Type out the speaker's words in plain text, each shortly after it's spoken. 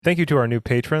Thank you to our new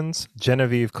patrons,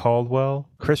 Genevieve Caldwell,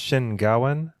 Christian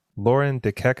Gowan, Lauren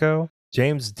DeKecko,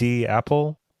 James D.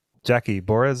 Apple, Jackie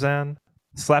Borazan,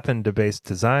 Slappin' Debased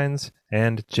Designs,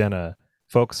 and Jenna.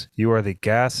 Folks, you are the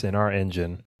gas in our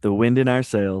engine. The wind in our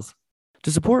sails.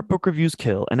 To support Book Reviews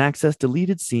Kill and access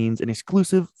deleted scenes and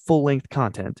exclusive full-length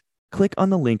content, click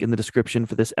on the link in the description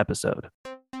for this episode.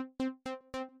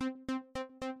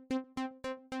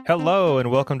 Hello, and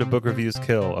welcome to Book Reviews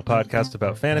Kill, a podcast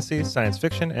about fantasy, science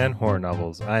fiction, and horror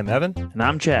novels. I'm Evan. And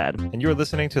I'm Chad. And you're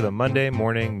listening to the Monday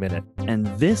Morning Minute. And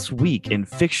this week in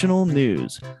fictional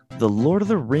news, the Lord of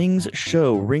the Rings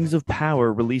show Rings of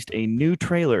Power released a new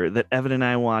trailer that Evan and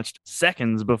I watched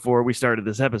seconds before we started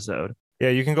this episode. Yeah,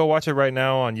 you can go watch it right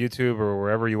now on YouTube or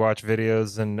wherever you watch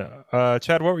videos. And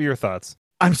Chad, what were your thoughts?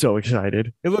 I'm so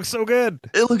excited. It looks so good.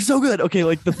 It looks so good. Okay,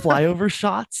 like the flyover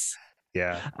shots.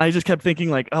 Yeah. I just kept thinking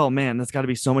like, oh man, that's got to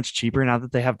be so much cheaper now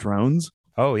that they have drones.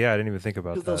 Oh, yeah, I didn't even think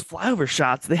about that. Those flyover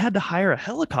shots, they had to hire a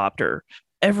helicopter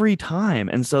every time.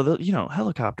 And so,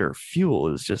 helicopter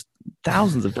fuel is just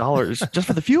thousands of dollars just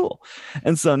for the fuel.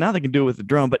 And so now they can do it with the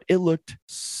drone, but it looked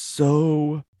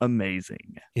so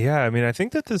amazing. Yeah, I mean, I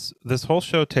think that this whole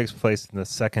show takes place in the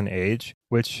Second Age,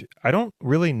 which I don't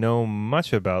really know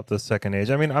much about the Second Age.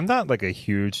 I mean, I'm not like a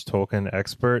huge Tolkien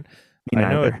expert. I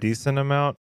know a decent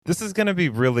amount. This is going to be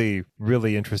really,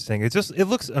 really interesting. It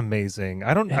looks amazing.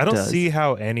 I don't see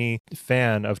how any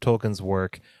fan of Tolkien's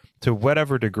work, to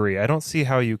whatever degree, I don't see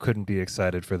how you couldn't be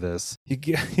excited for this.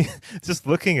 Just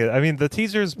looking at, I mean, the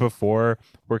teasers before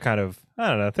were kind of, I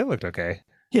don't know, they looked okay.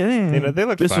 Yeah, they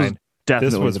looked fine. Definitely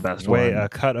this was the best way one. A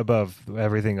cut above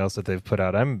everything else that they've put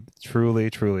out. I'm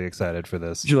truly, truly excited for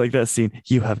this. Did you like that scene?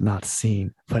 You have not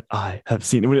seen, but I have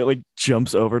seen. When it like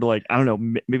jumps over to like, I don't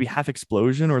know, maybe half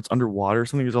explosion or it's underwater or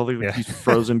something. There's all these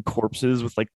frozen corpses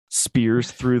with like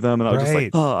spears through them. And I was just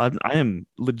like, oh, I am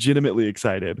legitimately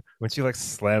excited. When she like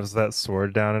slams that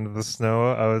sword down into the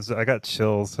snow, I got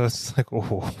chills. I was just like, oh,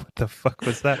 what the fuck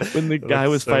was that? When the guy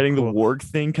was fighting the warg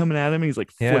thing coming at him, he's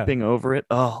like flipping over it.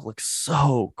 Oh, it looks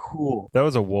so cool. That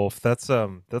was a wolf. That's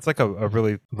like a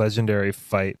really legendary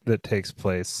fight that takes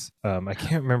place. I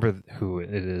can't remember who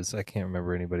it is. I can't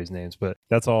remember anybody's names, but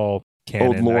that's all canon,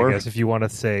 old lore, I guess, if you want to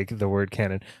say the word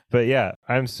canon. But yeah,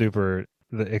 I'm super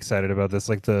excited about this.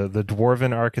 Like the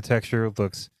dwarven architecture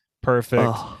looks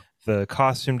perfect. Oh. The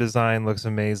costume design looks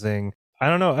amazing. I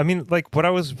don't know. I mean, like what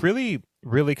I was really,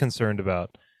 really concerned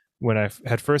about when I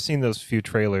had first seen those few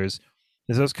trailers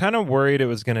is I was kind of worried it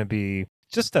was going to be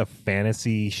just a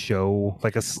fantasy show,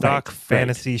 like a stock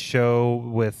fantasy show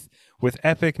with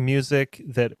epic music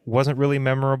that wasn't really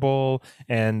memorable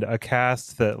and a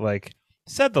cast that like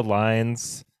said the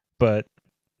lines, but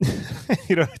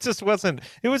it just wasn't.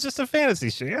 It was just a fantasy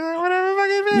show, whatever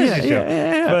fucking fantasy show.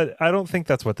 Yeah. But I don't think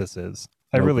that's what this is.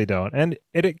 I really don't. And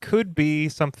it could be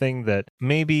something that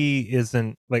maybe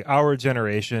isn't like our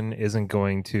generation isn't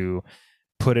going to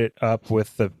put it up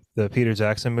with the Peter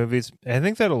Jackson movies. I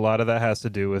think that a lot of that has to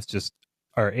do with just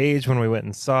our age when we went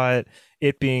and saw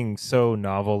it being so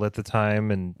novel at the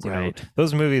time, and you know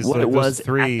those movies. What it was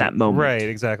three, at that moment, right?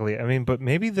 Exactly. I mean, but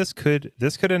maybe this could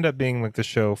end up being like the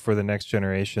show for the next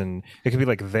generation. It could be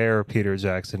like their Peter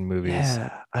Jackson movies.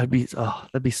 Yeah, that'd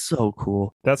be so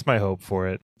cool. That's my hope for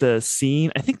it. The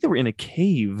scene, I think they were in a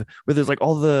cave where there's like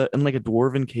in like a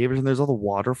dwarven cave, and there's all the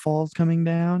waterfalls coming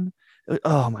down.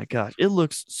 Oh my gosh, it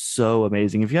looks so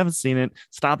amazing. If you haven't seen it,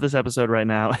 stop this episode right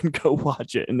now and go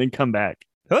watch it and then come back.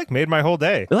 It like made my whole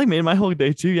day. It like made my whole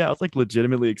day too. Yeah, I was like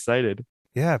legitimately excited.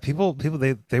 Yeah, people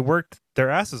they worked their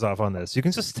asses off on this. You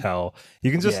can just tell.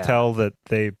 You can just tell that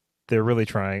they're really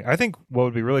trying. I think what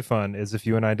would be really fun is if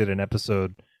you and I did an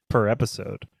episode per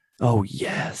episode. Oh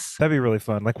yes, that'd be really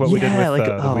fun. Like what we did with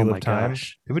the Wheel of Time.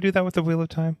 Gosh. Did we do that with the Wheel of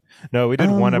Time? No, we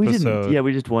did one episode. Yeah,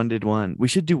 we just did one. We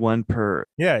should do one per.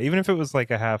 Yeah, even if it was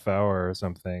like a half hour or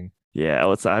something. Yeah,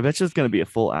 I bet you it's going to be a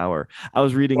full hour. I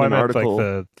was reading an article.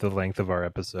 Like the length of our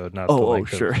episode, not the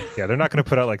length sure. Yeah, they're not going to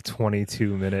put out like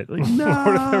 22-minute like, no!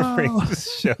 Lord of the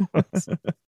Rings shows.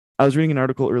 I was reading an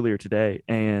article earlier today,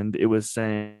 and it was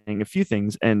saying a few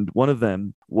things, and one of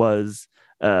them was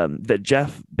that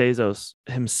Jeff Bezos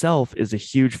himself is a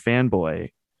huge fanboy.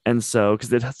 And so,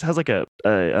 because it has like a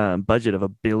budget of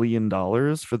 $1 billion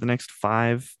for the next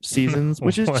 5 seasons,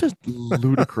 which is just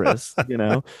ludicrous,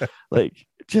 like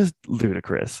just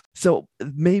ludicrous. So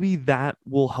maybe that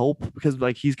will help because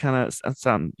like he's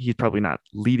probably not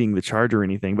leading the charge or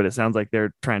anything, but it sounds like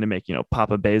they're trying to make,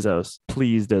 Papa Bezos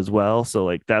pleased as well. So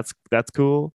like that's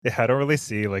cool. Yeah, I don't really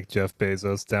see like Jeff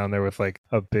Bezos down there with like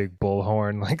a big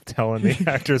bullhorn, like telling the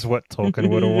actors what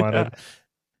Tolkien would have wanted.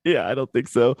 Yeah, I don't think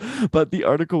so. But the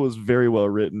article was very well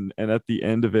written. And at the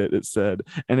end of it, it said,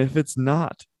 and if it's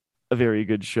not a very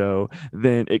good show,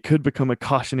 then it could become a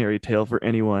cautionary tale for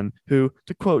anyone who,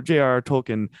 to quote J.R.R.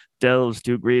 Tolkien, delves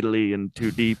too greedily and too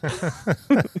deep.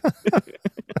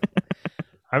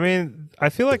 I mean, I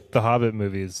feel like the Hobbit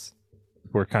movies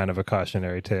were kind of a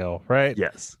cautionary tale, right?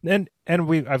 Yes. And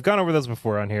I've gone over those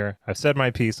before on here. I've said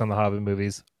my piece on the Hobbit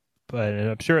movies, but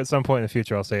I'm sure at some point in the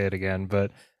future I'll say it again.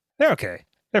 But they're okay.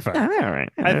 They're fine. Yeah, they're all right.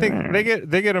 I think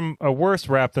they get a worse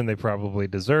rap than they probably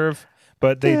deserve,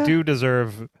 but they do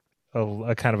deserve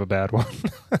a kind of a bad one.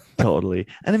 Totally.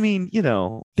 And I mean,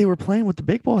 they were playing with the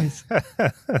big boys.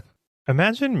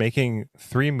 Imagine making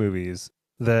 3 movies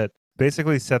that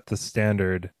basically set the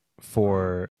standard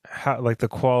for how, like, the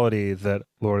quality that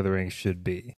Lord of the Rings should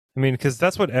be. I mean, because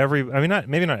that's what maybe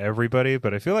not everybody,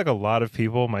 but I feel like a lot of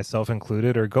people, myself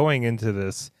included, are going into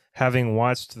this having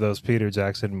watched those Peter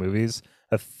Jackson movies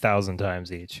 1,000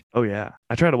 times each. Oh yeah,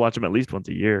 I try to watch them at least once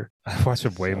a year. I watch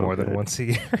them way more than once a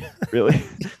year. Really?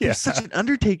 Yeah. It's such an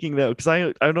undertaking though, because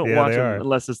I don't watch them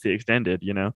unless it's the extended,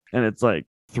 and it's like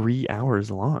 3 hours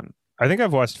long. I think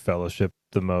I've watched Fellowship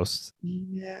the most.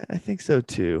 Yeah, I think so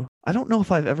too. I don't know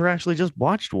if I've ever actually just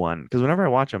watched one, because whenever I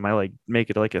watch them, I like make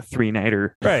it like a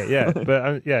 3-nighter. Right. Yeah.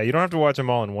 But yeah, you don't have to watch them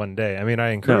all in one day. I mean, I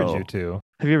encourage you to.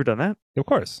 Have you ever done that? Of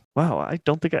course. Wow, I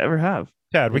don't think I ever have.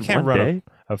 Chad, we can't run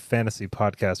a fantasy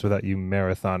podcast without you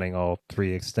marathoning all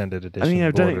 3 extended editions. I mean,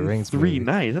 I've done it in 3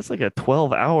 nights. That's like a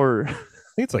 12-hour.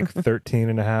 I think it's like 13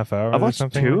 and a half hours. I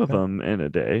watched 2 of them in a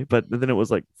day, but then it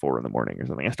was like 4 in the morning or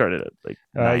something. I started at like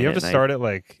you have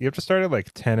to start at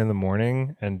like 10 in the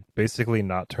morning and basically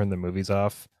not turn the movies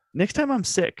off. Next time I'm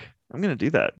sick, I'm gonna do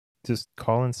that. Just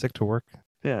call in sick to work.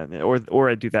 Yeah, or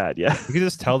I do that. Yeah, you can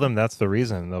just tell them that's the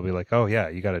reason. They'll be like, "Oh yeah,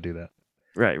 you got to do that."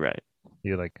 Right.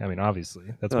 You're like, I mean, obviously,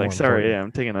 that's like, sorry, yeah,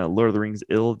 I'm taking a Lord of the Rings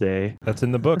ill day. That's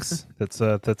in the books.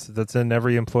 that's in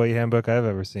every employee handbook I've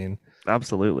ever seen.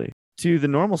 Absolutely. To the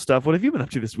normal stuff, what have you been up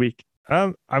to this week?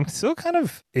 I'm still kind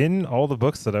of in all the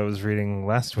books that I was reading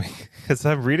last week because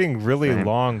I'm reading really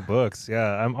long books.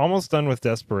 Yeah, I'm almost done with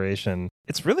Desperation.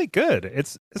 It's really good.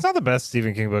 It's not the best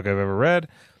Stephen King book I've ever read,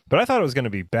 but I thought it was going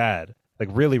to be bad, like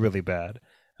really, really bad.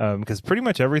 Because pretty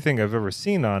much everything I've ever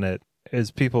seen on it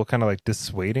is people kind of like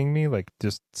dissuading me, like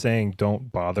just saying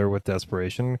don't bother with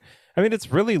Desperation. I mean,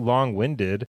 it's really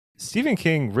long-winded. Stephen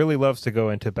King really loves to go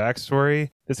into backstory.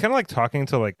 It's kind of like talking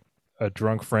to like a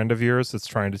drunk friend of yours that's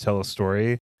trying to tell a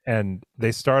story, and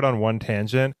they start on one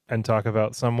tangent and talk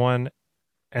about someone,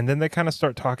 and then they kind of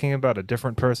start talking about a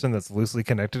different person that's loosely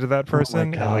connected to that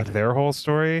person and like their whole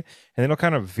story, and then they'll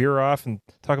kind of veer off and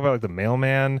talk about like the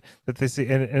mailman that they see,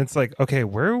 and it's like, okay,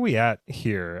 where are we at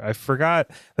here? I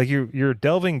forgot. Like you're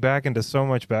delving back into so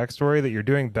much backstory that you're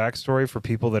doing backstory for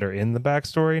people that are in the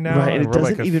backstory now, right? And it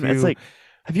doesn't even. It's like,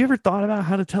 have you ever thought about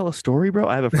how to tell a story, bro?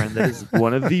 I have a friend that is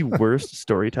one of the worst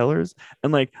storytellers,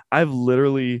 and like I've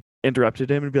literally interrupted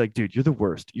him and be like, dude, you're the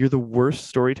worst. You're the worst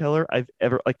storyteller I've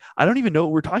ever, like, I don't even know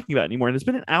what we're talking about anymore. And it's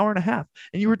been an hour and a half.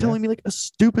 And you were telling me like a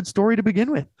stupid story to begin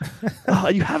with.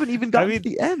 You haven't even gotten to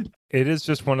the end. It is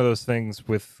just one of those things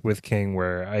with King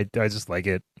where I just like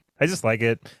it. I just like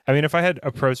it. I mean, if I had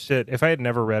approached it, if I had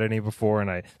never read any before,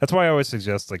 that's why I always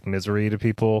suggest like Misery to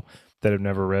people that have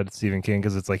never read Stephen King,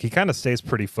 because it's like he kind of stays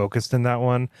pretty focused in that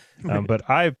one. But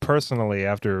I personally,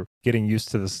 after getting used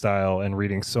to the style and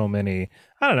reading so many,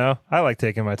 I don't know, I like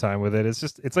taking my time with it.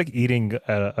 It's like eating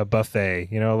a buffet,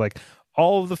 like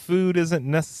all of the food isn't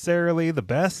necessarily the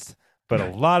best, but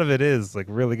a lot of it is like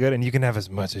really good, and you can have as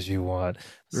much as you want.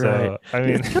 So, right. I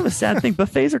mean, it's kind of a sad thing.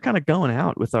 Buffets are kind of going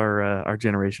out with our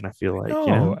generation, I feel like.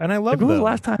 No, and I love them. When was the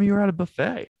last time you were at a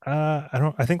buffet?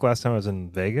 I think last time I was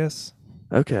in Vegas.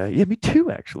 Okay. Yeah, me too,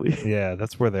 actually. Yeah,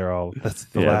 that's where they're all. That's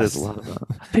the last. There's a lot of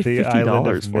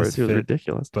 $50 for it. It was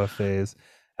ridiculous. Buffets.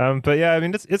 But yeah, I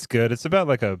mean, it's good. It's about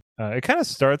like it kind of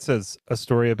starts as a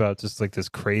story about just like this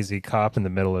crazy cop in the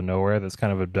middle of nowhere that's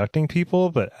kind of abducting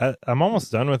people. But I'm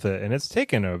almost done with it, and it's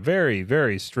taken a very,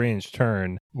 very strange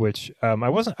turn. Which I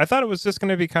thought it was just going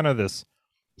to be kind of this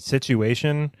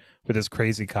situation with this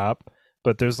crazy cop,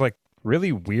 but there's like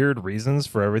really weird reasons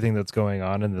for everything that's going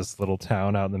on in this little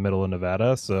town out in the middle of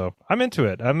Nevada. So I'm into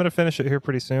it. I'm going to finish it here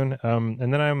pretty soon.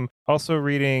 And then I'm also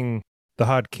reading The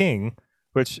Hod King,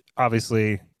 which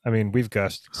obviously, I mean, we've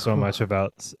gushed so much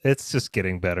about. It's just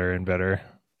getting better and better.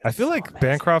 I feel like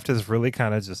Bancroft is really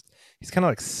kind of he's kind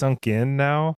of like sunk in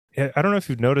now. I don't know if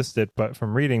you've noticed it, but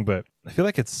from reading, but I feel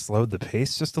like it's slowed the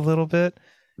pace just a little bit.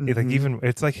 Like even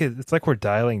it's like we're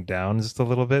dialing down just a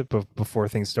little bit, but before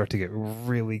things start to get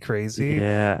really crazy.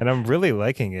 Yeah, and I'm really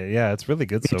liking it. Yeah, it's really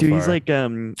good so far. Dude, he's like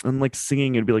I'm like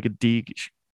singing. It'd be like a D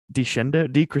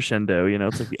decrescendo. You know,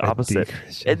 it's like the A opposite.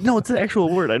 decrescendo. No, it's an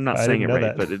actual word. I'm not I saying it didn't know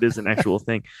right, that. but it is an actual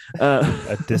thing. A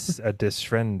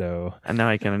disfrendo. And now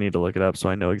I kind of need to look it up so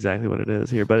I know exactly what it is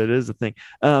here, but it is a thing.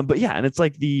 But yeah, and it's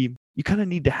like you kind of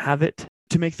need to have it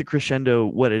to make the crescendo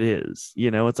what it is.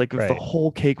 You know, it's like if the Right.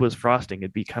 whole cake was frosting,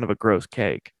 it'd be kind of a gross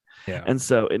cake. Yeah. And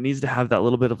so it needs to have that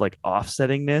little bit of like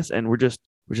offsettingness, and we're just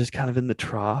kind of in the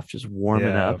trough, just warming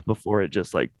Yeah. up before it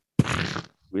just like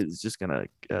it's gonna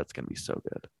be so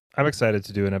good. I'm excited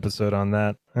to do an episode on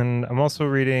that. And I'm also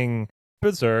reading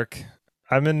Berserk.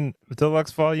 I'm in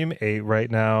Deluxe Volume 8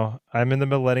 right now. I'm in the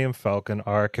Millennium Falcon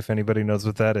arc, if anybody knows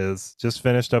what that is. Just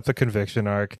finished up the Conviction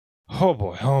arc. Oh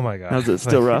boy, oh my god. How's it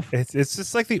still rough? It's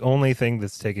just like the only thing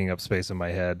that's taking up space in my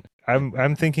head.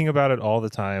 I'm thinking about it all the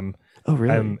time. Oh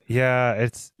really?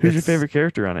 Who's your favorite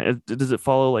character on it? Does it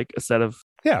follow like a set of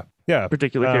yeah.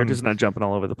 particular characters, not jumping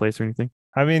all over the place or anything?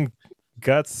 I mean,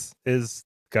 Guts is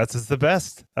the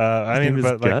best. His name is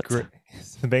Guts?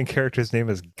 The main character's name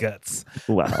is Guts.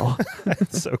 Wow.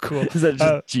 It's so cool. Is that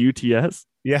just GUTS?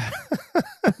 Yeah.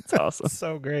 That's awesome.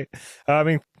 So great. I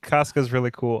mean, Casca's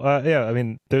really cool. Yeah, I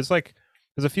mean, there's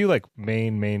a few like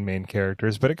main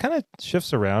characters, but it kind of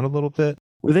shifts around a little bit.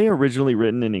 Were they originally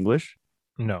written in English?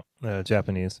 No,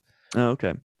 Japanese. Oh,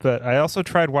 okay. But I also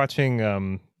tried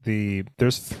watching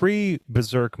there's 3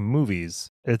 Berserk movies.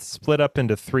 It's split up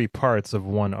into 3 parts of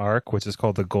one arc, which is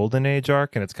called the Golden Age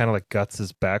arc, and it's kind of like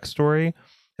Guts' backstory.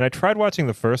 And I tried watching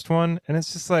the first one, and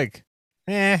it's just like,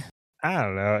 I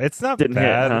don't know. It's not Didn't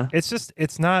bad. hit, huh? It's just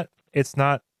it's not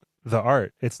the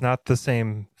art. It's not the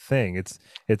same thing.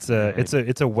 It's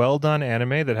a well done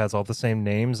anime that has all the same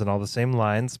names and all the same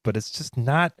lines, but it's just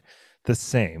not the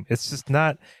same. It's just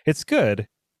not. It's good,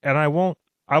 and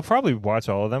I'll probably watch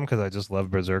all of them because I just love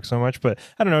Berserk so much. But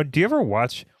I don't know. Do you ever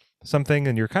watch something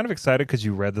and you're kind of excited because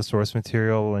you read the source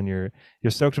material and you're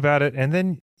stoked about it, and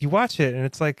then you watch it and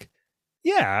it's like,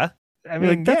 yeah, I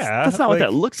mean, like, that's not what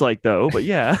that looks like, though. But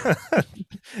yeah,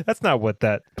 that's not what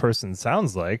that person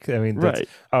sounds like. I mean, right?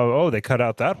 Oh, they cut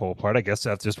out that whole part. I guess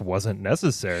that just wasn't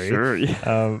necessary. Sure.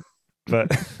 Yeah. But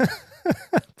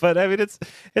but I mean, it's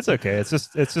okay. It's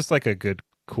just like a good,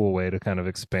 cool way to kind of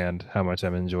expand how much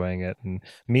I'm enjoying it, and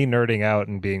me nerding out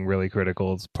and being really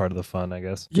critical is part of the fun, I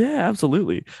guess. Yeah,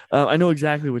 absolutely. I know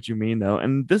exactly what you mean, though,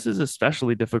 and this is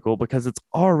especially difficult because it's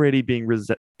already being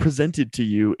presented to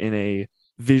you in a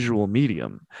visual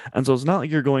medium, and so it's not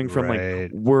like you're going from Right.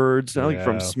 like words, not like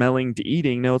from Yeah. smelling to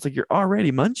eating. No, it's like you're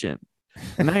already munching,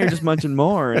 and now you're just munching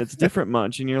more, and it's different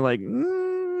munch, and you're like,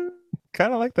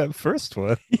 Kind of like that first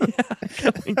one. yeah,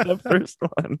 I like the first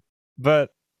one. But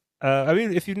I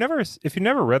mean, if you've never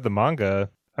read the manga,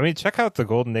 I mean, check out the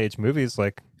Golden Age movies.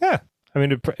 Like, yeah, I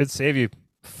mean, it'd save you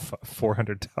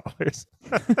 $400.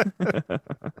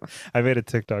 I made a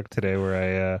TikTok today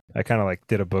where I kind of like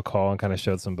did a book haul and kind of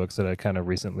showed some books that I kind of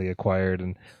recently acquired,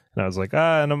 and I was like,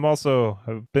 and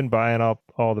I've been buying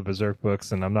all the Berserk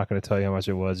books, and I'm not going to tell you how much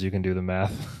it was. You can do the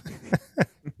math.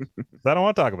 I don't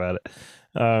want to talk about it.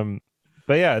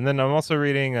 But yeah, and then I'm still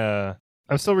reading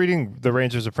the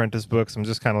Ranger's Apprentice books. I'm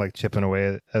just kind of like chipping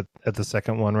away at the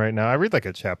second one right now. I read like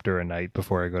a chapter a night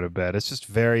before I go to bed. It's just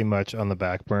very much on the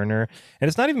back burner. And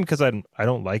it's not even because I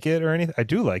don't like it or anything. I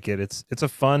do like it. It's a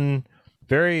fun,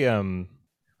 very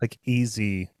like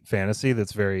easy fantasy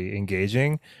that's very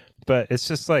engaging. But it's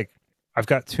just like I've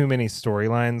got too many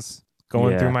storylines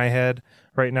going through my head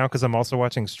right now because I'm also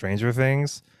watching Stranger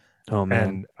Things. Oh man.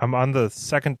 And I'm on the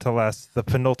the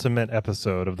penultimate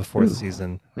episode of the 4th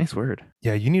season. Nice word.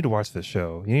 Yeah, you need to watch this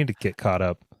show. You need to get caught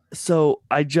up. So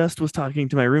I just was talking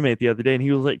to my roommate the other day, and he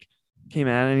was like, came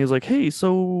in and he was like, "Hey,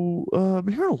 so I've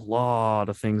been hearing a lot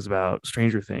of things about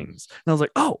Stranger Things." And I was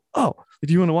like, "Oh,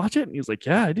 do you want to watch it?" And he was like,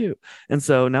 "Yeah, I do." And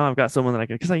so now I've got someone that I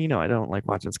can, because I don't like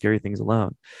watching scary things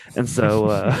alone, and so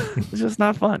it's just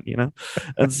not fun,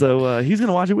 And so he's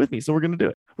gonna watch it with me, so we're gonna do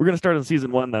it. We're gonna start on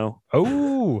season 1 though.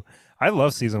 Oh, I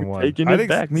love season 1. Taking I it think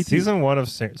back. Me too. season 1 of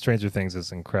Stranger Things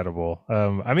is incredible.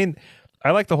 I mean,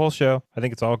 I like the whole show. I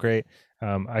think it's all great.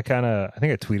 I think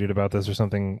I tweeted about this or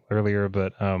something earlier,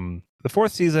 but the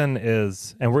 4th season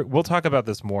is, and we'll talk about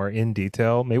this more in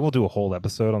detail. Maybe we'll do a whole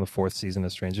episode on the 4th season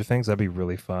of Stranger Things. That'd be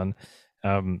really fun.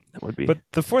 That would be. But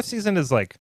the 4th season is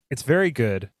like, it's very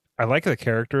good. I like the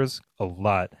characters a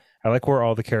lot. I like where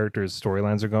all the characters'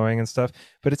 storylines are going and stuff.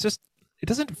 But it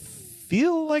doesn't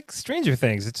feel like Stranger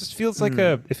Things. It just feels like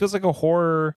a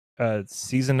horror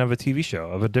season of a TV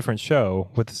show, of a different show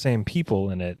with the same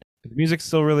people in it. The music's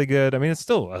still really good. I mean, it's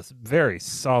still a very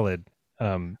solid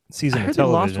season I heard of television. they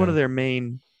lost one of their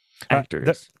main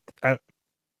actors. No.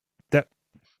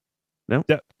 Nope.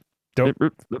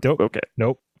 Nope. Okay.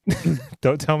 Nope.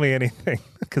 Don't tell me anything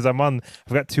because I've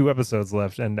got 2 episodes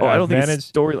left, and Oh, I don't I've think it's managed.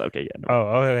 story. Okay, yeah, no.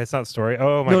 Oh, okay, it's not story.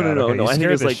 Oh my No, god. no, no, Okay, you no. I think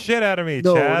scared it's the like shit out of me,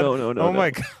 no, Chad. no, no, no, Oh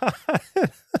my no.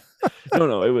 god.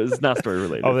 No, it was not story Oh,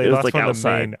 related. they It was lost like one of the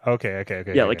outside. main. Okay.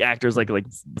 Yeah, like actors, like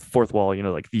fourth wall.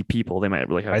 Like the people. They might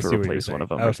really have I to see what you're replace one saying. of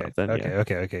them or Okay, something. Yeah,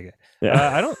 okay.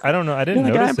 yeah. I don't know. I Yeah, didn't the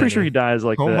guy. notice I'm pretty sure he any. dies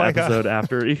like Oh the my god. episode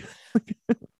after.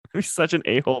 He's such an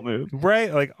a-hole move.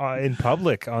 Right, like in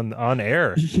public on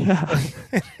air. Yeah.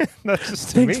 That's just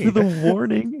to Thanks for me. the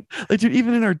warning. Like, dude,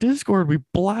 even in our Discord, we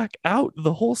black out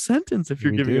the whole sentence if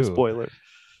you're We giving a do. spoiler.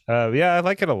 Yeah, I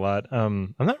like it a lot.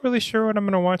 I'm not really sure what I'm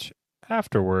gonna watch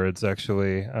afterwards.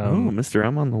 Actually, Oh, Mister,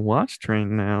 I'm on the watch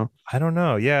train now. I don't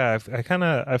know. Yeah,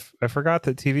 I forgot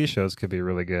that TV shows could be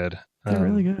really good. They're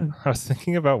really good. I was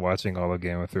thinking about watching all of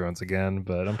Game of Thrones again,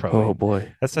 but I'm Oh probably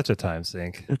boy, that's such a time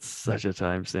sink. it's such a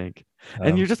time sink,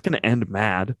 and Um, you're just gonna end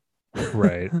mad.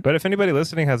 right. But if anybody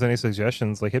listening has any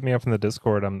suggestions, like hit me up in the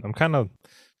Discord. I'm kind of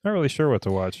not really sure what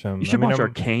to watch. You I should mean, watch I'm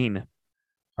Arcane.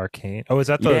 Arcane. Oh,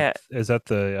 Yeah, is that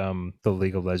the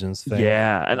League of Legends thing?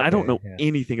 yeah, and I don't Okay, know yeah.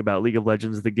 anything about League of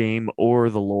Legends, the game or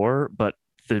the lore, but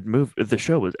the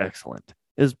show was excellent.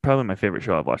 It's probably my favorite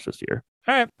show I've watched this year.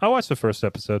 All right, I'll watch the first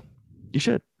episode. You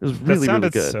should. It was That really, really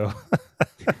sounded good. so.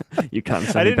 You I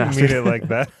condescending didn't bastard. mean it like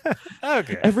that.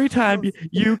 Okay. Every time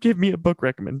you give me a book I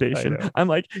recommendation, know. I'm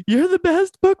like, you're the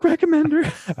best book recommender.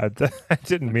 I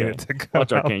didn't mean Okay. it to come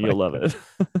Watch out Arcane, you'll love like it.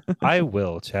 that. I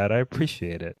will, Chad. I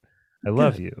appreciate it. I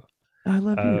love Good. you. I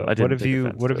love you. I didn't take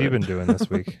offense What have to you it. been doing this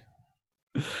week?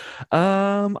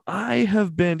 I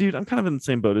have been, dude, I'm kind of in the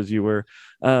same boat as you were.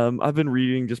 I've been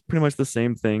reading just pretty much the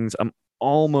same things. I'm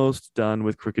almost done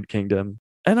with Crooked Kingdom,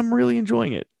 and I'm really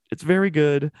enjoying it. It's very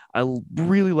good.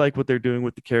 Really like what they're doing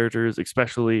with the characters,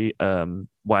 especially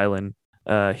Wylan.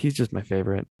 He's just my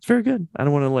favorite. It's very good. I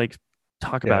don't want to like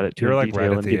talk about Yeah, it too you're in like right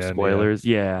detail at and the give end. Yeah. spoilers.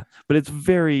 Yeah, but it's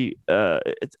very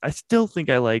I still think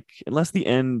I like, unless the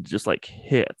end just like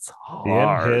hits The end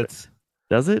hard. hits.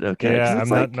 Does it? Okay, because Yeah, it's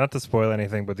I'm like not to spoil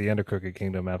anything, but the end of Crooked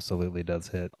Kingdom absolutely does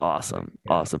hit. awesome,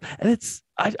 Yeah. awesome, and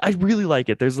I really like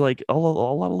it. There's like a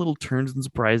lot of little turns and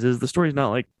surprises. The story's not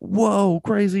like whoa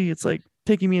crazy. It's like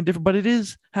taking me in different, but it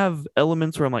is have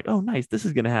elements where I'm like, oh nice, this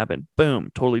is gonna happen.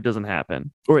 Boom, totally doesn't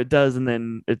happen, or it does, and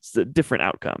then it's a different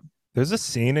outcome. There's a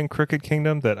scene in Crooked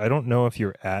Kingdom that I don't know if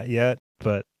you're at yet,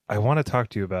 but I want to talk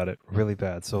to you about it really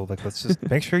bad. So like, let's just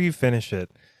make sure you finish it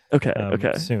Okay,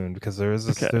 soon, because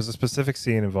okay. there's a specific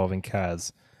scene involving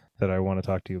Kaz that I want to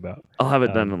talk to you about. I'll have it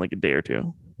done Um, in like a day or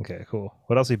two. Okay, cool.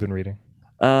 What else have you been reading?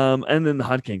 And then the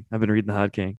Hod King. I've been reading the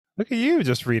Hod King. Look at you,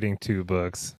 just reading 2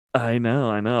 books. I know.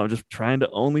 I'm just trying to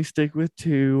only stick with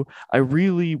two. I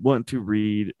really want to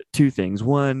read two things.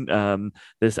 One,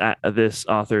 this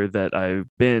author that I've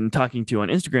been talking to on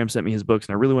Instagram sent me his books,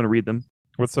 and I really want to read them.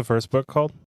 What's the first book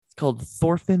called? It's called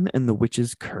Thorfinn and the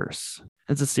Witch's Curse.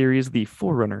 It's a series, the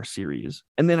Forerunner series.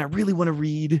 And then I really want to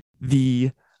read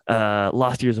the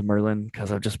Lost Years of Merlin,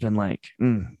 because I've just been like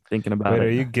thinking about Wait, it.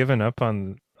 are you giving up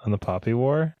on the Poppy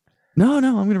War? No,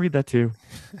 I'm gonna read that too.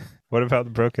 What about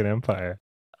the Broken Empire?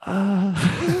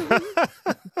 Uh...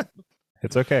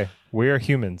 It's okay. We are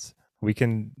humans. We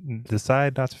can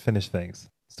decide not to finish things.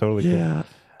 It's totally cool. Yeah.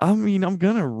 I mean, I'm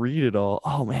gonna read it all.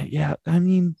 Oh man, yeah. I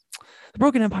mean, The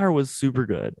Broken Empire was super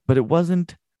good, but it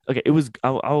wasn't okay. It was.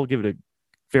 I'll give it a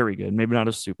very good, maybe not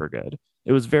a super good.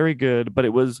 It was very good, but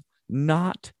it was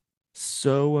not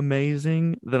so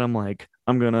amazing that I'm like,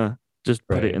 I'm gonna just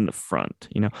put it Right. in the front.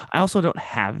 I also don't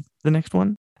have the next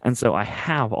one, and so I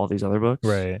have all these other books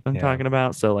Right, I'm yeah. talking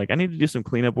about. So like, I need to do some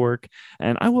cleanup work,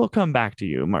 and I will come back to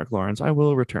you, Mark Lawrence. I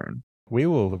will return. We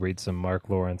will read some Mark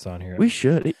Lawrence on here. We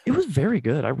should. It was very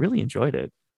good. I really enjoyed it.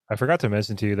 I forgot to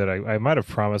mention to you that I might have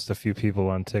promised a few people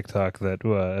on TikTok that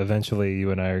eventually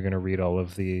you and I are going to read all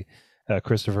of the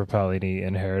Christopher Paolini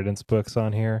inheritance books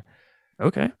on here.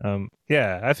 Okay.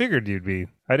 Yeah, I figured you'd be.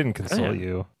 I didn't consult yeah.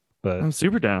 you, but I'm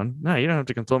super down. No, you don't have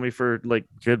to consult me for like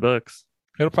good books.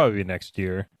 it'll probably be next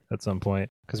year at some point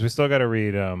because we still got to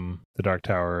read The Dark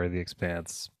Tower, The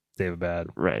Expanse, David Bad,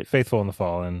 Right. Faithful and the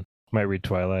Fallen. Might read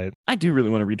Twilight, I do really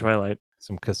want to read Twilight.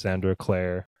 some Cassandra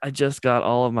Clare. I just got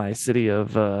all of my They got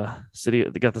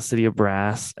the City of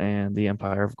Brass and the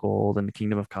Empire of Gold and the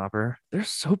Kingdom of Copper. They're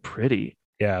so pretty.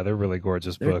 Yeah, they're really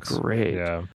gorgeous They're books. great.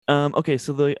 Yeah. Okay,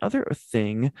 so the other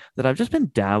thing that I've just been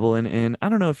dabbling in, I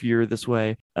don't know if you're this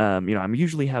way. I'm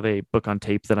usually have a book on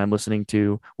tape that I'm listening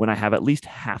to when I have at least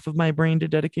half of my brain to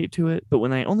dedicate to it. But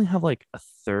when I only have like a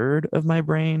third of my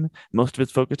brain, most of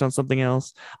it's focused on something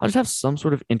else, I'll just have some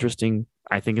sort of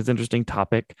I think it's interesting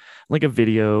topic, like a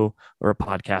video or a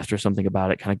podcast or something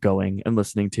about it, kind of going and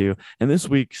listening to. And this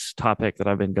week's topic that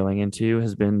I've been going into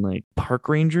has been like park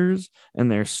rangers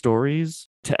and their stories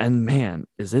and man,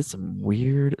 is it some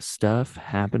weird stuff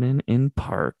happening in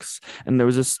parks. And there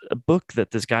was a book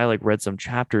that this guy like read some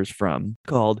chapters from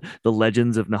called The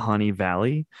Legends of Nahanni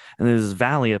Valley. And there's this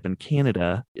valley up in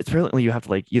Canada. It's apparently you have to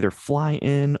like either fly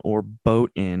in or boat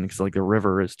in because like the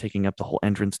river is taking up the whole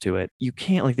entrance to it. You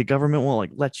can't like the government won't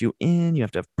like let you in. You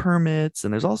have to have permits,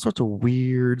 and there's all sorts of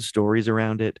weird stories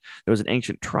around it. There was an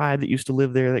ancient tribe that used to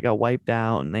live there that got wiped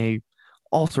out, and they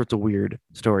all sorts of weird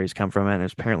stories come from it. And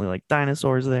there's apparently like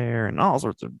dinosaurs there and all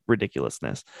sorts of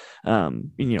ridiculousness.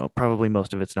 Probably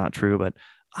most of it's not true, but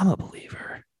I'm a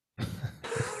believer.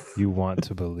 You want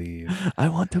to believe. I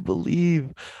want to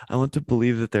believe. I want to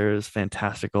believe that there is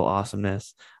fantastical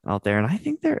awesomeness out there. And I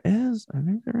think there is. I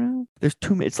think there is. There's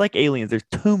too many. It's like aliens. There's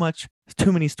too much. There's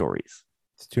too many stories.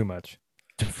 It's too much.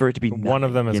 For it to be one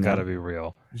of them has got to be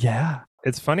real. Yeah.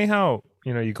 It's funny how,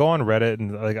 you go on Reddit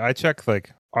and like I check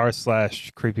like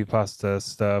r/creepypasta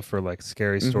stuff or like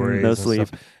scary stories. No sleep.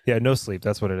 Stuff. Yeah, no sleep.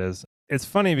 That's what it is. It's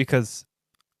funny because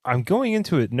I'm going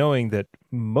into it knowing that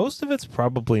most of it's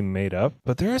probably made up,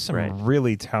 but there are some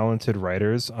really talented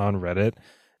writers on Reddit,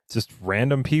 just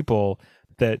random people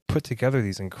that put together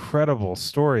these incredible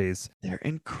stories. They're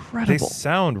incredible. They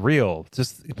sound real.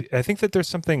 I think that there's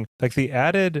something like the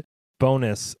added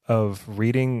bonus of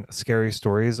reading scary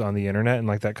stories on the internet and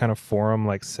like that kind of forum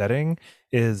like setting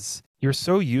is you're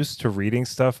so used to reading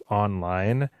stuff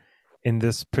online in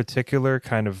this particular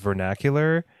kind of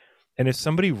vernacular, and if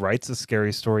somebody writes a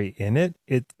scary story in it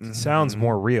sounds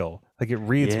more real, like it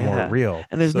reads more real,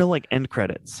 and there's no like end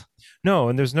credits. No,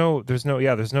 and there's no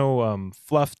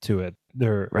fluff to it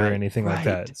or anything like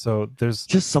that. So there's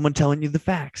just someone telling you the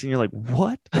facts and you're like,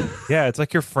 what? Yeah, it's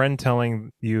like your friend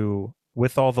telling you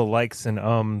with all the likes and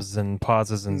ums and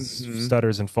pauses and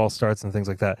stutters and false starts and things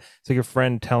like that. It's like your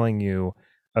friend telling you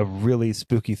a really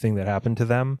spooky thing that happened to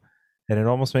them, and it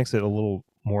almost makes it a little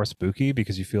more spooky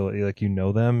because you feel like you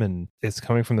know them and it's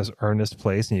coming from this earnest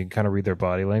place and you can kind of read their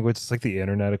body language. It's like the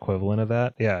internet equivalent of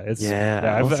that.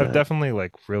 I've definitely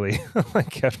like really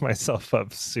like kept myself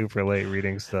up super late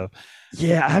reading stuff. I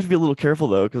have to be a little careful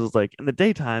though, because it's like in the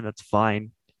daytime that's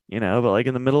fine, but like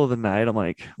in the middle of the night I'm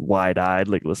like wide-eyed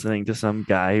like listening to some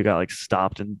guy who got like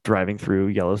stopped and driving through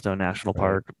Yellowstone National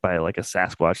Park by like a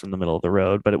Sasquatch in the middle of the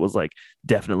road, but it was like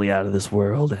definitely out of this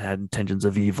world and had intentions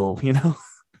of evil.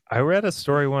 I read a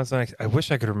story once, and I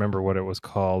wish I could remember what it was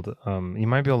called. You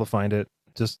might be able to find it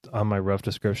just on my rough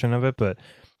description of it, but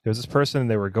there was this person,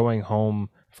 they were going home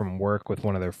from work with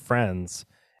one of their friends,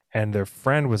 and their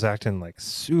friend was acting like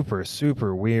super,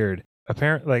 super weird.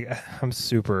 Apparently, like, I'm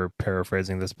super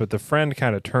paraphrasing this, but the friend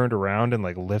kind of turned around and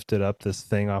like lifted up this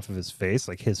thing off of his face,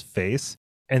 like his face.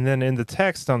 And then in the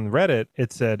text on Reddit,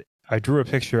 it said, I drew a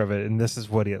picture of it, and this is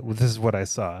what I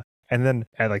saw. And then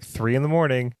at like 3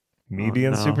 a.m,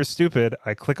 being super stupid,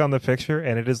 I click on the picture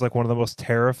and it is like one of the most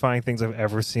terrifying things I've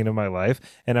ever seen in my life.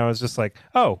 And I was just like,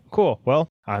 oh, cool. Well,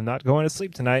 I'm not going to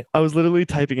sleep tonight. I was literally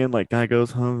typing in like guy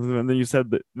goes home, and then you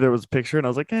said that there was a picture and I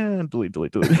was like, delete.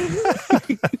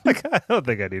 Like, I don't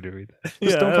think I need to read that.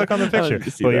 Just don't click on the picture.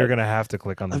 Well, you're going to have to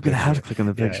click on the picture. I'm going to have to click on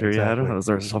the picture. Exactly. I don't know. Is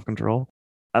there self-control?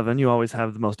 Evan, you always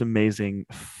have the most amazing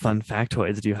fun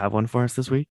factoids. Do you have one for us this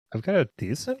week? I've got a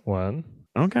decent one.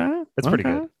 Okay. It's pretty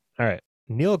good. All right.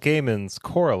 Neil Gaiman's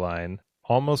Coraline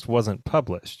almost wasn't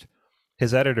published.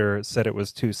 His editor said it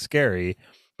was too scary,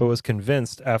 but was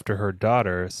convinced after her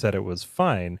daughter said it was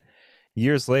fine.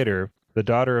 Years later, the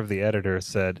daughter of the editor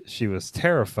said she was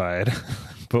terrified,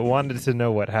 but wanted to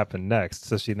know what happened next,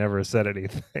 so she never said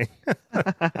anything.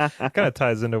 Kind of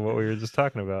ties into what we were just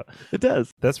talking about. It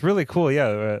does. That's really cool. Yeah,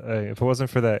 if it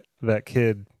wasn't for that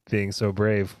kid being so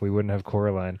brave, we wouldn't have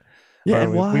Coraline. Yeah,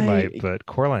 and we might, but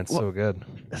Coraline's so good.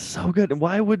 So good. And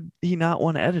why would he not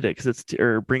want to edit it?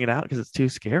 Or bring it out because it's too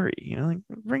scary? Like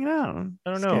bring it out.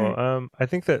 I don't know. I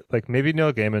think that like maybe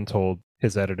Neil Gaiman told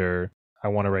his editor, I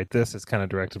want to write this. It's kind of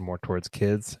directed more towards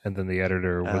kids. And then the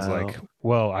editor was like,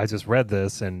 well, I just read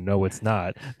this and no, it's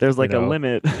not. There's like a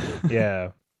limit. Yeah.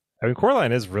 I mean,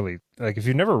 Coraline is really like, if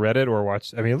you've never read it or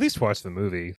watched, at least watch the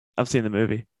movie. I've seen the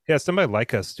movie. Yeah. It's done by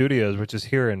Leica Studios, which is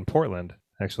here in Portland.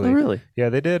 Actually. Oh, really? Yeah,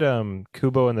 they did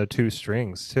Kubo and the Two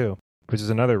Strings too, which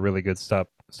is another really good stop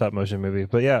motion movie.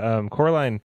 But yeah,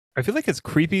 Coraline, I feel like it's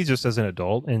creepy just as an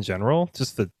adult in general.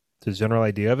 Just the the general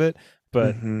idea of it.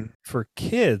 But Mm-hmm. for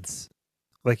kids,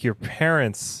 like your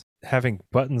parents having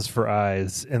buttons for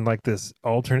eyes in like this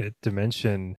alternate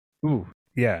dimension, ooh,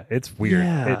 yeah, it's weird.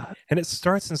 Yeah. And it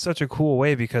starts in such a cool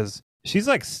way because she's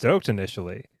like stoked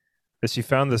initially that she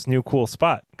found this new cool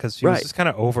spot because she was Right. just kind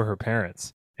of over her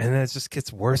parents. And then it just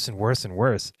gets worse and worse and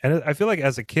worse. And I feel like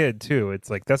as a kid too, it's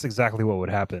like that's exactly what would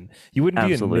happen. You wouldn't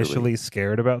be Absolutely. initially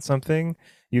scared about something.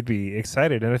 You'd be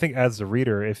excited. And I think as a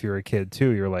reader, if you're a kid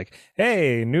too, you're like,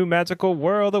 hey, new magical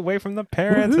world away from the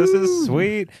parents. This is Woohoo!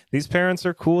 sweet. These parents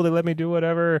are cool. They let me do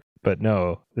whatever. But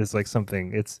no, there's like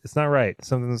something, it's not right.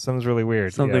 Something's really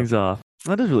weird. Something's off.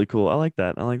 That is really cool. I like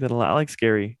that. I like that a lot. I like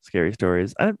scary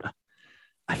stories.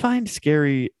 I find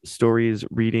scary stories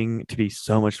reading to be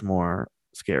so much more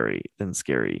scary than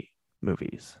scary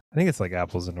movies. I think it's like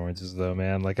apples and oranges though,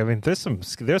 man. Like I mean there's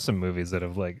some movies that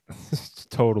have like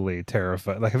totally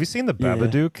terrified. Like have you seen The Yeah.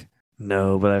 Babadook?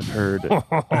 No, but I've heard the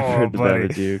buddy,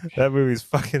 Babadook. that movie's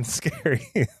fucking scary.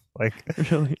 Like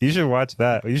Really? you should watch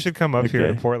that. You should come up here to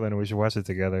Okay. Portland and we should watch it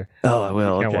together. Oh, I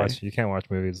will. Okay. You can't watch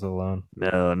movies alone.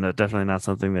 No, definitely not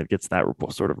something that gets that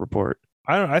sort of report.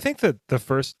 I don't know. I think that the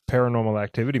first Paranormal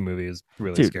Activity movie is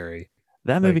really Dude. scary.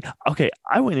 That Like- movie. Okay,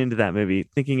 I went into that movie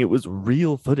thinking it was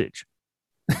real footage.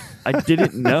 I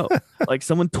didn't know. Like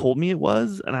someone told me it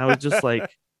was, and I was just like,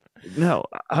 no.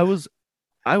 I was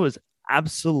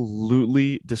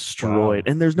absolutely destroyed.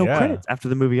 Wow. And there's no Yeah. credits after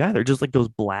the movie either. It just like goes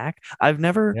black. I've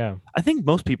never. Yeah. I think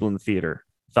most people in the theater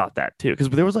thought that too, because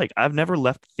there was like I've never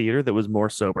left the theater that was more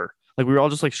sober. Like we were all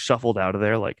just like shuffled out of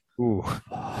there, like Ooh,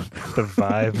 the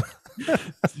vibe.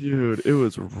 dude, it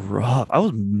was rough. I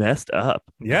was messed up.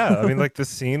 Yeah, I mean, like the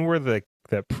scene where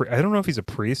I don't know if he's a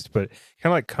priest, but kind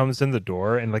of like comes in the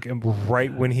door and like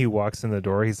right when he walks in the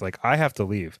door, he's like, "I have to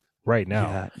leave right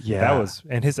now." Yeah.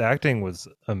 And his acting was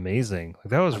amazing. Like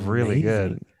that was really good.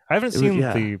 Amazing. I haven't It was- seen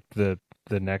yeah.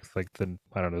 the next I don't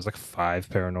know, there's like 5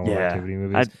 Paranormal Yeah. Activity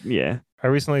movies. Yeah. I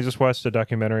recently just watched a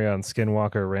documentary on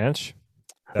Skinwalker Ranch.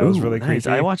 That was Ooh, really nice.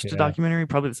 creepy. I watched Yeah. a documentary,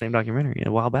 probably the same documentary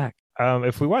a while back.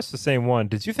 If we watched the same one,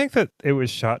 did you think that it was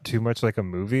shot too much like a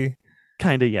movie?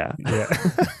 Kind of, yeah. Yeah.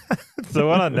 The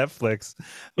one on Netflix,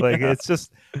 like Yeah. it's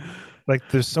just like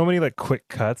there's so many like quick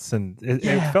cuts and it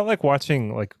Yeah. felt like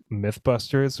watching like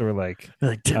Mythbusters or like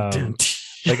Like,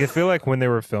 like I feel like when they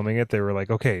were filming it, they were like,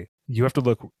 okay, you have to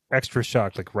look extra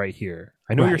shocked like right here.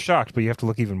 I know you're Right. shocked, but you have to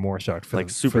look even more shocked for like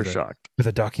the, super for the, shocked. for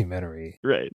the documentary.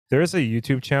 Right. There is a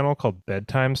YouTube channel called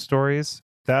Bedtime Stories.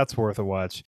 That's worth a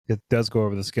watch. It does go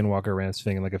over the Skinwalker Ranch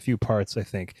thing in like a few parts, I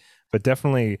think. But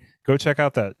definitely go check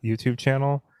out that YouTube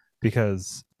channel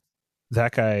because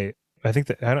that guy, I think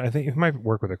he might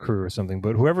work with a crew or something,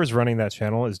 but whoever's running that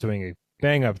channel is doing a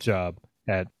bang up job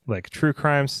at like true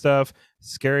crime stuff,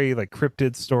 scary like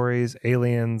cryptid stories,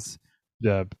 aliens,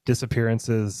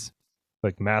 disappearances,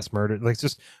 like mass murder, like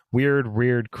just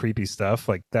weird, creepy stuff.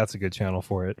 Like that's a good channel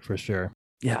for it for sure.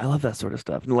 Yeah, I love that sort of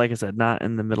stuff. And like I said, not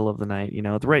in the middle of the night,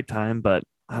 at the right time, but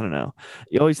I don't know.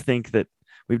 You always think that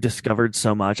we've discovered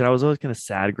so much. And I was always kind of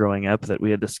sad growing up that we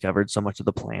had discovered so much of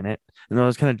the planet. And I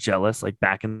was kind of jealous, like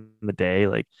back in the day,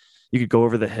 like you could go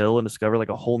over the hill and discover like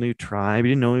a whole new tribe.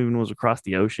 You didn't know even it was across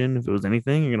the ocean. If it was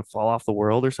anything, you're gonna fall off the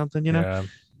world or something, Yeah.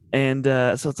 And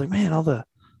so it's like, man, all the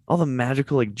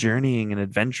magical like journeying and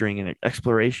adventuring and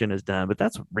exploration is done, but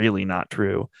that's really not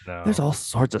true. No. There's all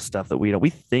sorts of stuff that we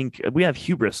think we have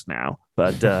hubris now,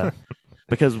 but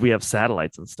because we have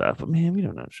satellites and stuff. But man, we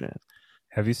don't know shit.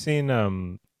 Have you seen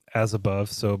As Above,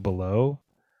 So Below?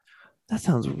 That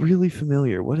sounds really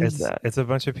familiar. What is that? It's a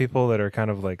bunch of people that are kind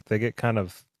of like they get kind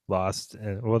of lost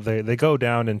and well they go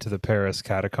down into the Paris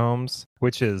catacombs,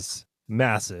 which is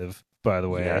massive, by the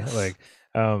way. Yes. Like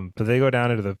but they go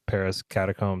down into the Paris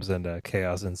catacombs and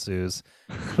chaos ensues.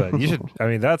 But you should I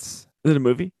mean that's Is it a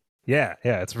movie? yeah,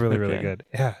 it's really Okay. good.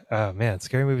 Yeah. Man,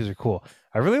 scary movies are cool.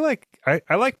 I really like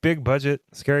I like big budget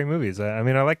scary movies. I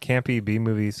mean I like campy B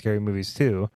movie scary movies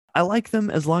too. I like them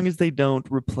as long as they don't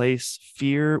replace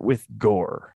fear with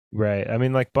gore. Right. I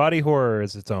mean, like body horror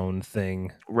is its own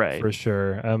thing Right. for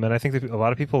sure. And I think that a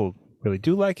lot of people really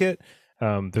do like it.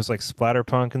 There's like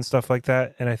splatterpunk and stuff like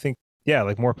that. And I think, yeah,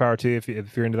 like more power to you if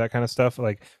you're into that kind of stuff.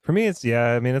 Like for me, it's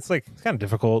like it's kind of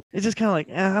difficult. It's just kind of like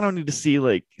I don't need to see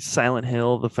like Silent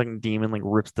Hill, the fucking demon like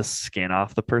rips the skin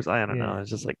off the person. I don't know. Yeah. It's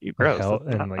just like you gross.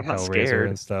 I'm not Hellraiser scared.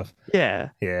 and stuff. Yeah.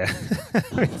 Yeah.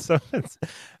 I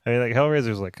mean, like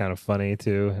Hellraiser's like kind of funny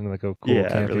too in like a cool Yeah,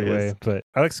 it campy really way. is. But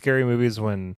I like scary movies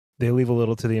when they leave a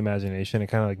little to the imagination. It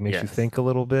kind of like makes you Yes. think a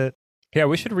little bit. Yeah,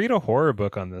 we should read a horror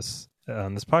book on this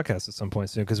podcast at some point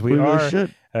soon because we really are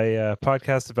should. a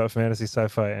podcast about fantasy,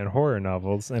 sci-fi, and horror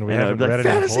novels, and we Yeah, haven't like, read any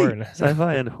fantasy, horror.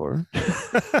 sci-fi and horror.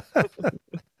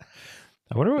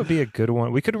 I wonder what would be a good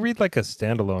one. We could read like a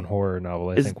standalone horror novel.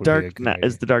 I think would be a good idea.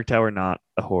 Is The Dark Tower not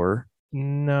a horror?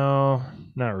 No,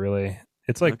 not really.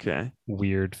 It's like Okay.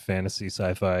 weird fantasy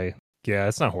sci-fi. Yeah,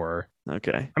 it's not horror.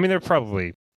 Okay. I mean, there are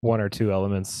probably one or two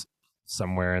elements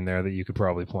somewhere in there that you could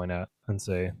probably point at and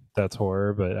say that's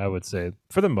horror, but I would say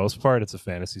for the most part it's a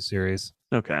fantasy series.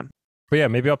 Okay. But yeah,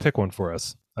 maybe I'll pick one for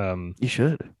us. You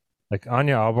should. Like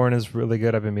Anya Alborn is really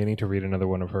good. I've been meaning to read another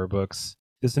one of her books.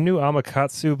 There's a new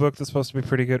Amakatsu book that's supposed to be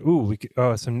pretty good. Ooh,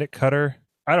 some Nick Cutter.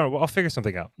 I don't know. I'll figure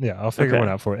something out. Yeah, I'll figure one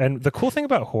out for it. And the cool thing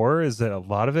about horror is that a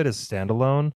lot of it is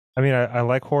standalone. I mean, I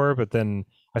like horror, but then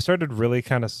I started really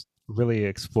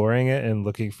exploring it and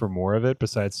looking for more of it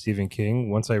besides Stephen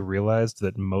King once I realized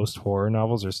that most horror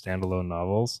novels are standalone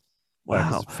novels.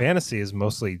 Wow. Fantasy is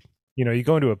mostly, you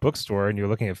go into a bookstore and you're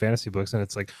looking at fantasy books and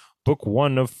it's like book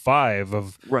 1 of 5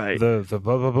 of the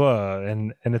blah, blah, blah.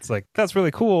 And it's like, that's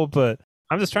really cool, but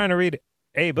I'm just trying to read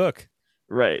a book.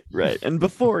 Right. And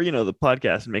before, the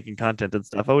podcast and making content and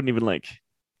stuff, I wasn't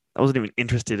even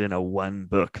interested in one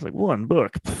book. Like one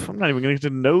book. I'm not even going to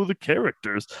know the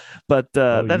characters. But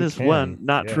that is one,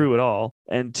 not true at all.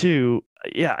 And two,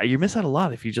 you miss out a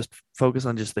lot if you just focus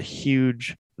on just the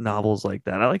huge novels like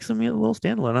that. I like some little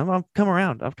standalone. I've come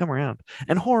around.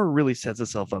 And horror really sets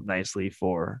itself up nicely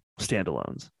for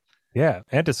standalones. Yeah,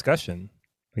 and discussion.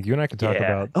 Like you and I could talk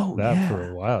about that for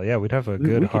a while. Yeah, we'd have a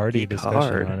good hearty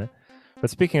discussion on it. But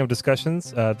speaking of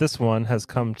discussions, this one has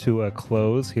come to a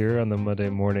close here on the Monday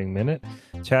Morning Minute.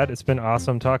 Chad, it's been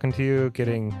awesome talking to you,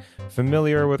 getting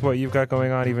familiar with what you've got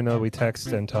going on, even though we text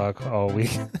and talk all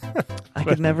week. I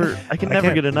can never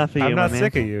get enough of you. I'm not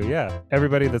sick of you. Yeah.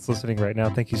 Everybody that's listening right now,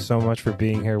 thank you so much for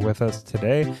being here with us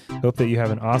today. Hope that you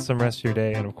have an awesome rest of your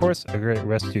day and, of course, a great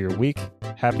rest of your week.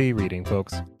 Happy reading,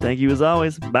 folks. Thank you as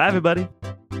always. Bye, everybody.